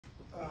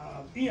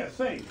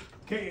ESA,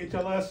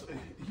 KHLS,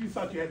 you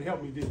thought you had to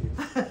help me, didn't you?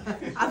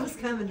 I was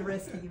coming to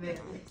rescue you, man.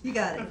 You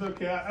got it. That's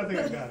okay, I think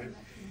I got it.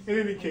 In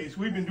any case,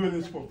 we've been doing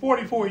this for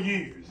 44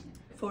 years.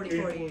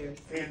 44 years.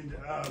 And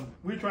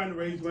we're trying to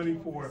raise money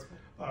for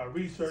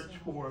research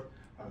for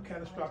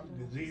catastrophic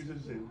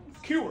diseases and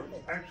cures,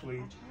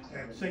 actually,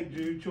 at St.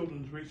 Jude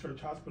Children's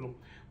Research Hospital.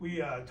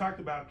 We talked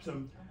about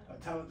some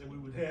talent that we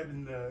would have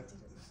in the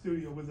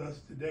studio with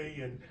us today,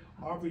 and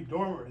Aubrey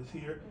Dormer is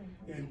here.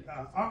 And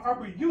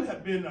Aubrey, you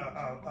have been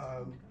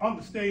on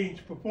the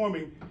stage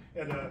performing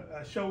at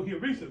a show here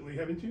recently,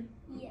 haven't you?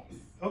 Yes.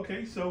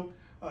 Okay, so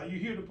you're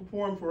here to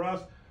perform for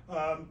us.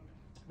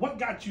 What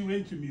got you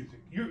into music?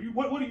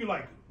 What are you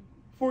like?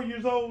 4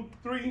 years old?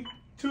 3?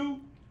 2?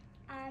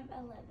 I'm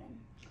 11.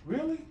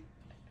 Really?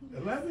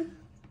 11?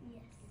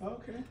 Yes.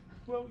 Okay.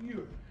 Well,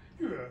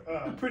 you're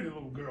a pretty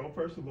little girl,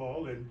 first of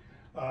all, and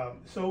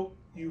so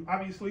you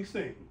obviously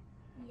sing.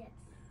 Yes.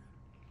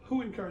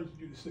 Who encouraged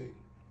you to sing?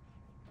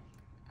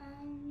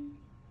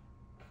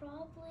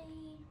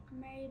 Probably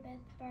Mary Beth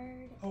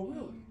Bird. Oh,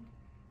 really? And,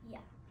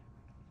 yeah.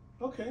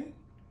 Okay.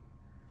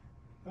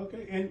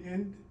 Okay,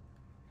 and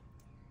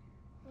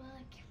Well,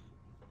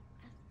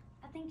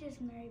 I think just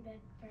Mary Beth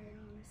Bird,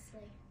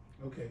 honestly.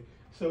 okay.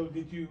 So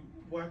did you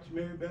watch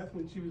Mary Beth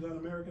when she was on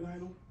American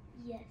Idol?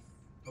 Yes.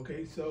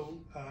 Okay, so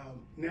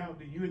now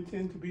do you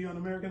intend to be on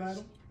American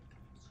Idol?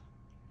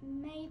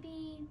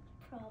 Maybe,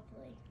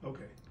 probably.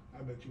 Okay,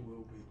 I bet you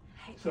will be.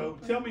 So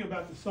tell me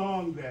about the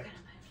song that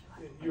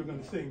you're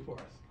going to sing for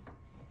us.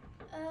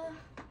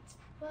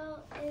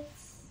 Well, I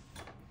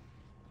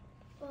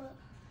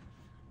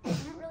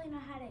don't really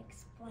know how to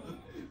explain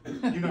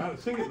it. You know how to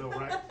sing it though,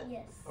 right?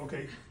 Yes.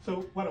 Okay,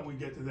 so why don't we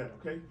get to that,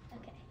 okay?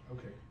 Okay.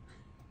 Okay.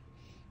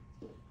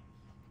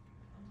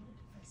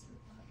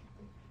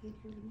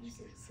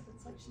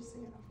 It's like she's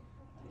singing.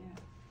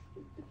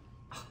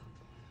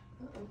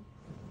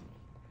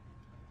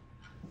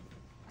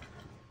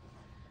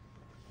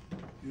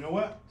 You know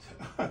what?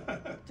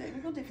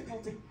 Technical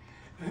difficulty.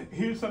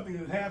 Here's something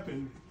that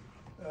happened.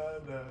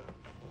 The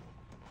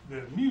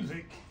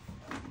music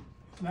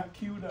is not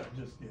queued up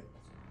just yet.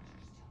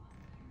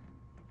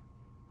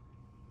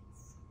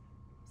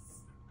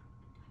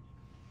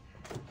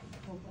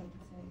 Hold on a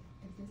second.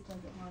 If this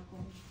doesn't work,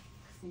 we'll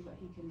see what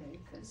he can do.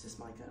 Is this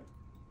mic up?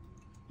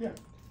 Yeah.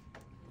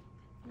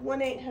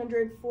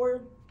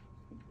 1-800-4,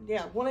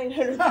 yeah,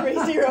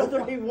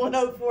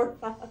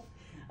 1-800-303-1045.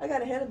 I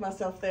got ahead of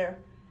myself there.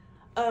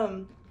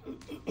 You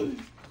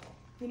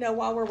know,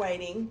 while we're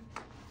waiting,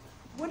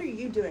 what are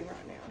you doing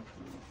right now?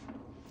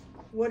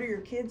 What are your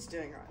kids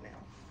doing right now?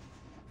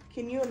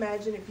 Can you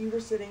imagine if you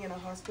were sitting in a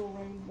hospital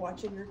room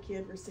watching your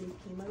kid receive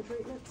chemo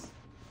treatments?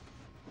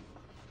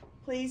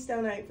 Please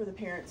donate for the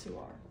parents who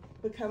are.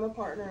 Become a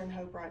partner in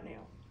hope right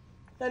now.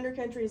 Thunder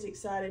Country is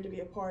excited to be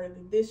a part of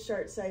the This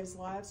Shirt Saves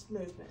Lives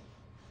movement.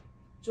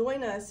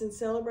 Join us in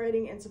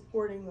celebrating and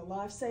supporting the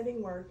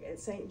life-saving work at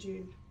St.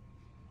 Jude.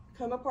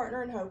 Become a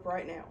partner in hope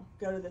right now.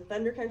 Go to the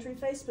Thunder Country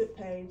Facebook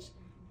page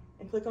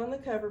and click on the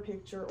cover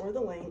picture or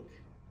the link,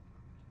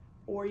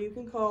 or you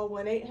can call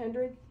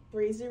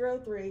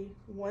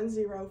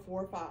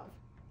 1-800-303-1045.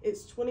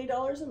 It's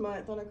 $20 a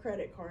month on a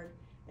credit card,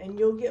 and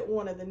you'll get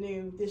one of the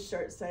new This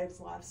Shirt Saves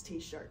Lives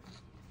t-shirt.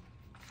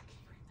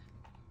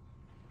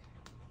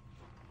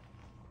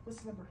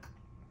 What's the number?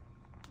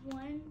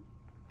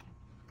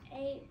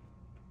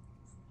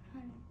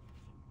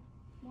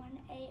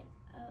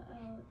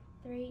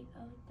 1-800-303-1045.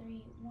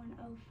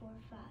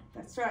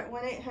 That's right,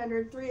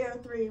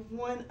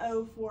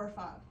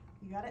 1-800-303-1045.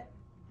 You got it?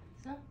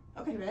 So?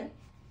 Okay, ready?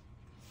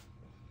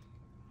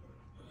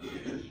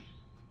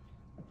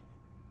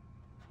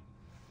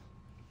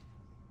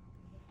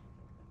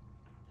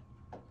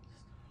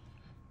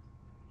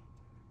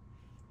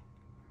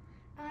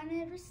 I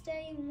never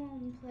stay in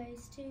one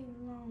place too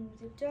long.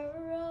 The dirt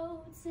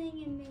road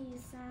singing me a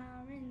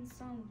siren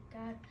song.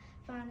 Gotta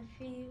find a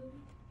field.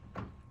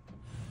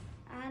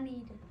 I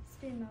need to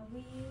spin my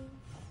wheels.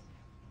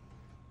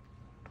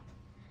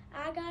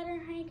 I got a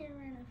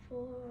hankering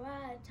for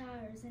white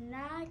tires, and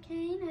I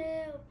can't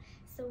help.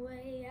 It's the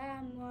way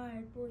I'm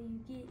wired. Boy, you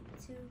get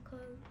too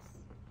close.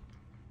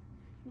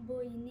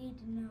 Boy, you need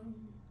to know.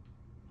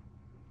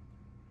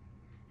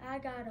 I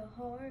got a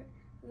heart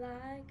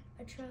like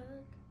a truck.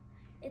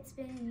 It's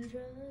been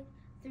drugged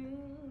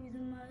through the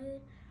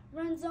mud,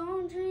 runs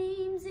on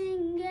dreams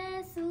and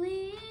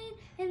gasoline,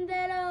 and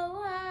that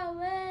old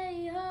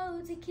highway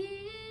holds a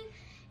key.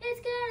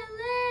 It's got a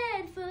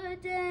lead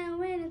foot down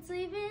when it's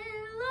leaving.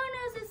 Lord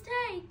knows it's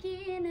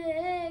taking a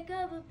heck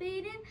of a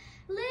beating.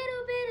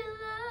 Little bit of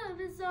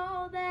love is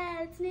all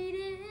that's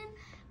needed,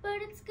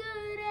 but it's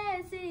good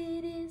as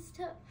it is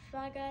tough.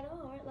 I got a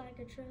heart like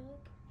a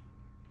truck.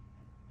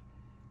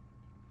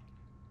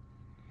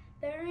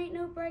 There ain't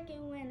no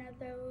breaking when I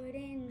throw it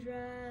in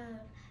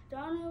drive.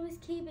 Don't always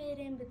keep it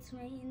in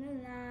between the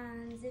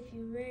lines. If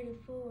you're ready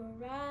for a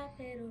ride,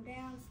 pedal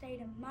down, state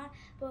of mind.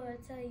 But I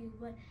tell you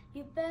what,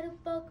 you better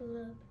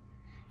buckle up.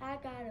 I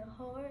got a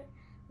heart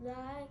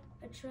like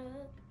a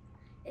truck.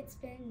 It's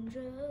been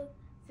drugged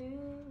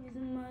through the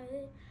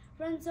mud,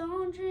 runs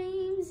on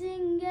dreams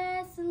and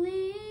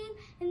gasoline,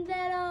 and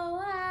that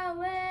old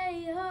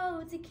highway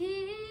holds a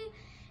key.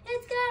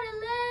 It's got a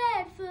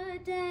lead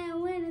foot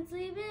down when it's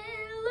leaving.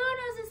 Lord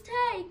knows it's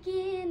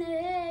taking a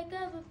heck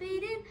of a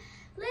beating.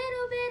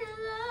 Little bit of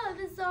love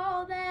is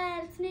all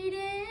that it's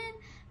needing,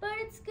 but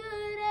it's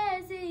good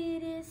as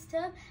it is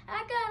tough.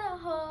 I got a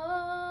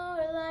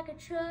heart like a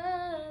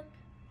truck.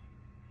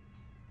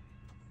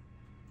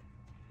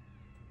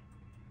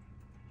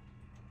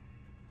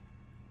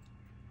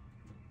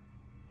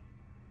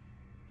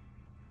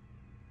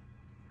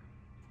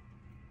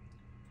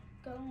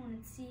 Go on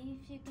and see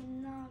if you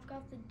can knock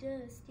off the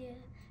dust, yeah.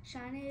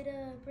 Shine it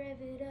up,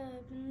 rev it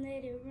up, and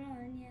let it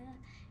run, yeah.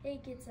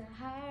 It gets a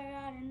high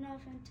out and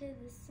off into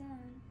the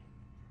sun.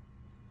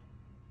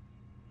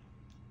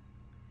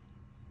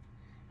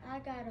 I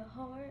got a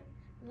heart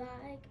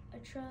like a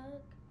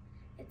truck.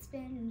 It's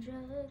been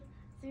drugged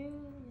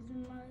through the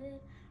mud,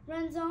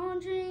 runs on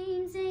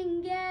dreams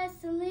and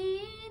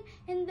gasoline,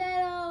 and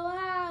that old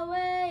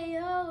highway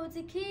holds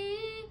a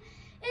key.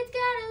 It's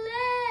got a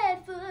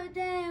lead foot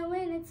down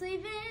when it's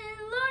leaving.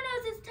 Lord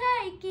knows it's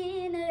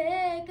taking a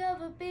heck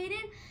of a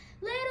beating.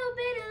 Little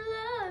bit of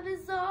love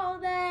is all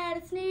that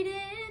it's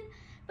needing,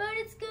 but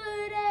it's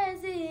good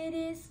as it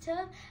is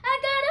tough. I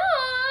got a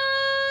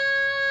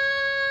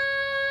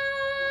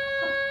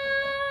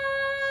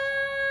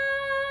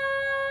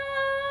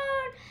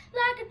heart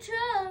like a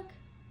truck.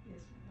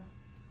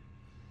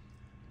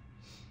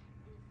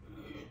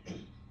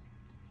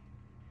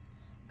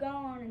 Go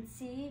on and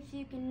see if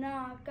you can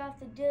knock off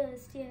the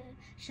dust, yeah.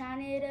 Shine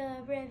it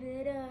up, rev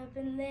it up,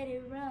 and let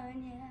it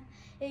run, yeah.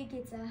 It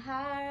gets a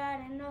high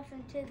right and off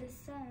into the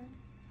sun.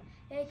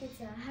 It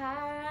gets a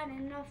high right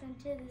and off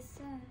into the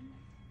sun.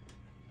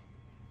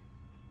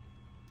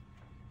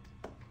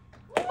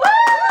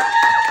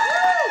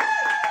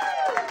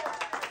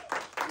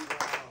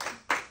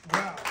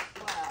 Wow.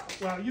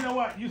 Well, you know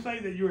what? You say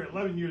that you're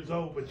 11 years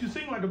old, but you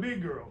sing like a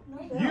big girl.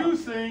 You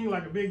sing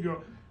like a big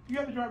girl. You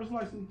have a driver's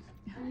license?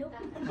 Nope.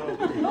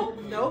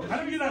 Nope. I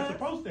know you're not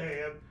supposed to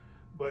have,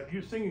 but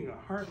you're singing a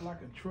heart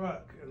like a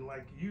truck, and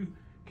like you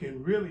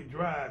can really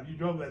drive. You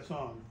drove that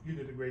song. You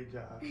did a great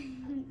job.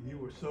 You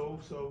were so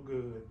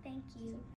good. Thank you.